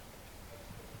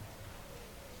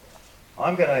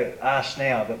 I'm going to ask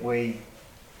now that we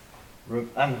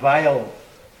unveil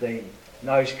the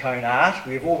nose cone art.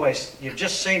 You've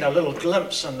just seen a little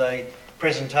glimpse in the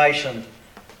presentation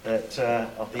that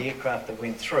of the aircraft that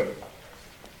went through.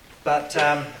 But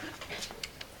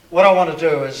what I want to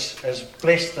do is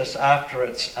bless this after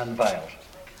it's unveiled.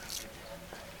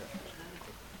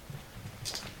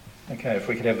 Okay, if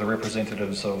we could have the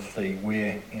representatives of the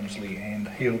Ware, Emsley and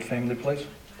Heald family, please.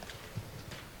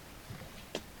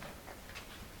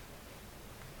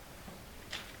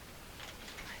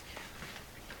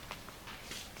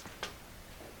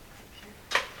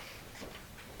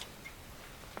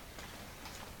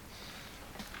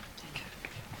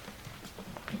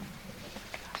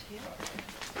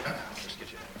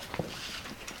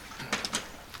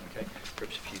 Okay,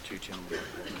 perhaps if you two gentlemen.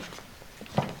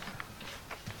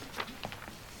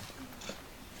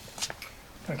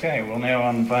 Okay, we'll now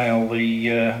unveil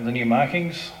the new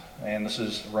markings, and this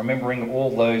is remembering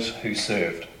all those who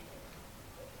served.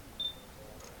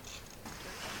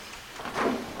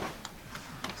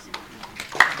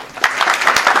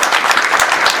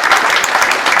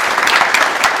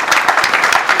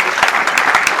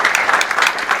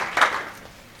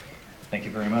 Thank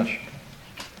you very much.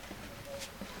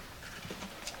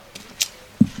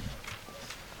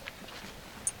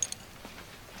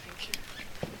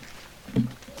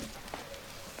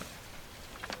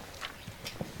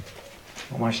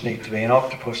 Almost need to be an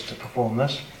octopus to perform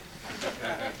this.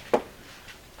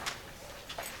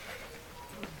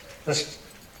 This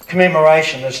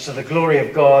commemoration is to the glory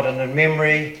of God and in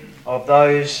memory of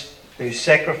those who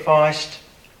sacrificed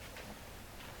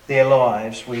their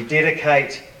lives. We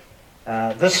dedicate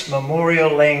this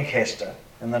Memorial Lancaster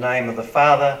in the name of the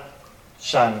Father,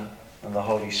 Son and the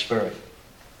Holy Spirit.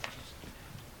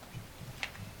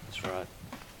 That's right.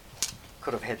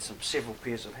 Could have had several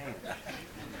pairs of hands.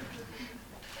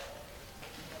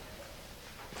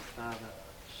 Father,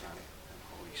 Son, and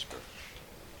Holy Spirit.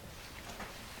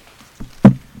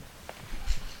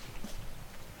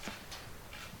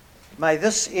 May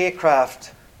this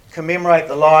aircraft commemorate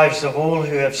the lives of all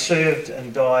who have served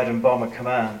and died in Bomber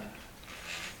Command,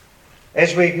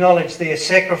 as we acknowledge their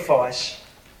sacrifice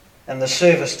and the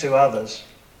service to others.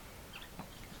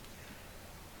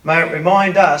 May it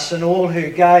remind us and all who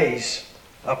gaze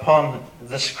upon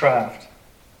this craft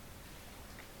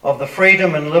of the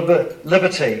freedom and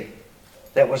liberty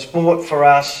that was bought for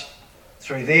us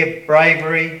through their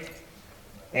bravery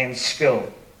and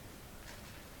skill,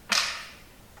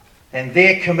 and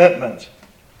their commitment,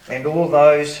 and all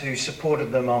those who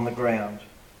supported them on the ground.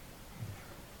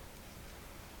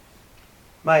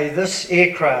 May this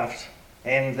aircraft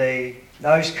and the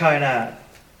nose cone art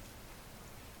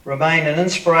remain an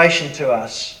inspiration to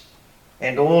us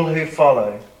and all who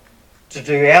follow to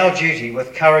do our duty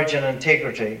with courage and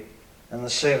integrity in the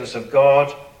service of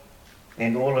God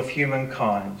and all of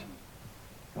humankind.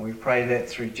 And we pray that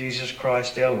through Jesus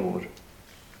Christ our Lord.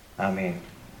 Amen.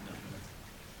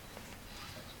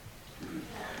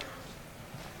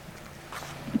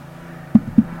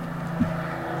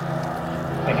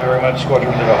 Thank you very much,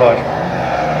 Squadron Leader Hight.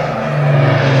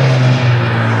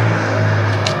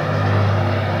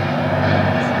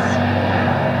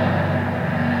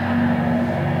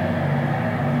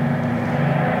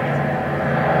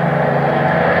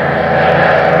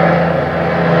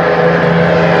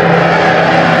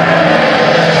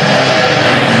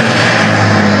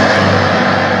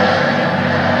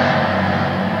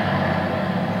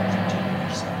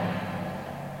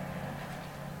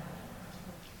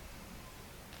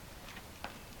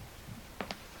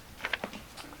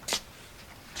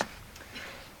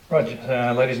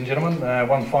 Right, ladies and gentlemen,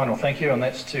 one final thank you, and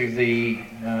that's to the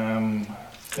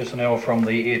personnel from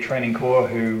the Air Training Corps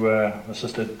who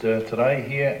assisted today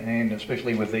here, and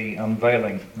especially with the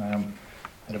unveiling.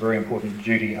 Had a very important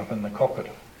duty up in the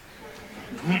cockpit.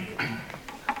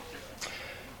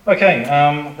 Okay,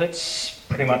 that's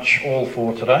pretty much all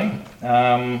for today.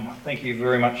 Thank you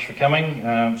very much for coming.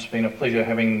 It's been a pleasure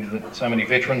having so many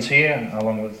veterans here,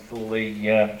 along with all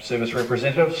the service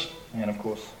representatives, and of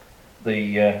course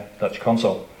the Dutch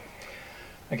consul.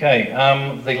 Okay,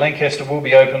 the Lancaster will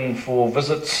be open for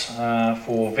visits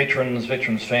for veterans,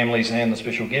 families and the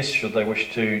special guests should they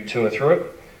wish to tour through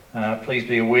it. Please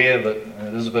be aware that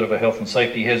it is a bit of a health and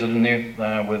safety hazard in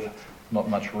there with not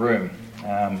much room.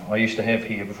 I used to have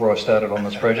here before I started on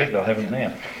this project, I haven't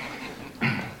now.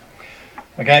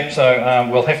 Okay, so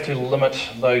we'll have to limit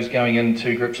those going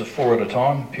into groups of 4 at a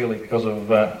time, purely because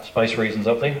of space reasons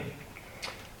up there.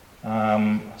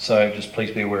 So just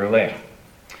please be aware of that.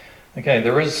 Okay,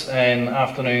 there is an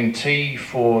afternoon tea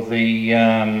for the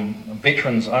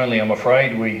veterans only, I'm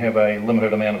afraid. We have a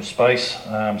limited amount of space,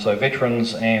 so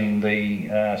veterans and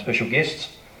the special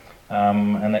guests,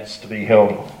 and that's to be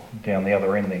held down the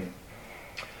other end there.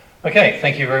 Okay,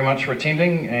 thank you very much for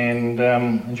attending, and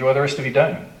enjoy the rest of your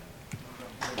day.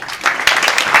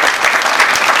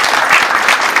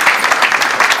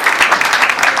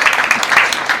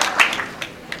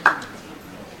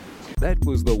 That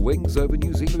was the Wings Over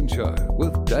New Zealand show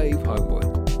with Dave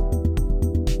Homewood.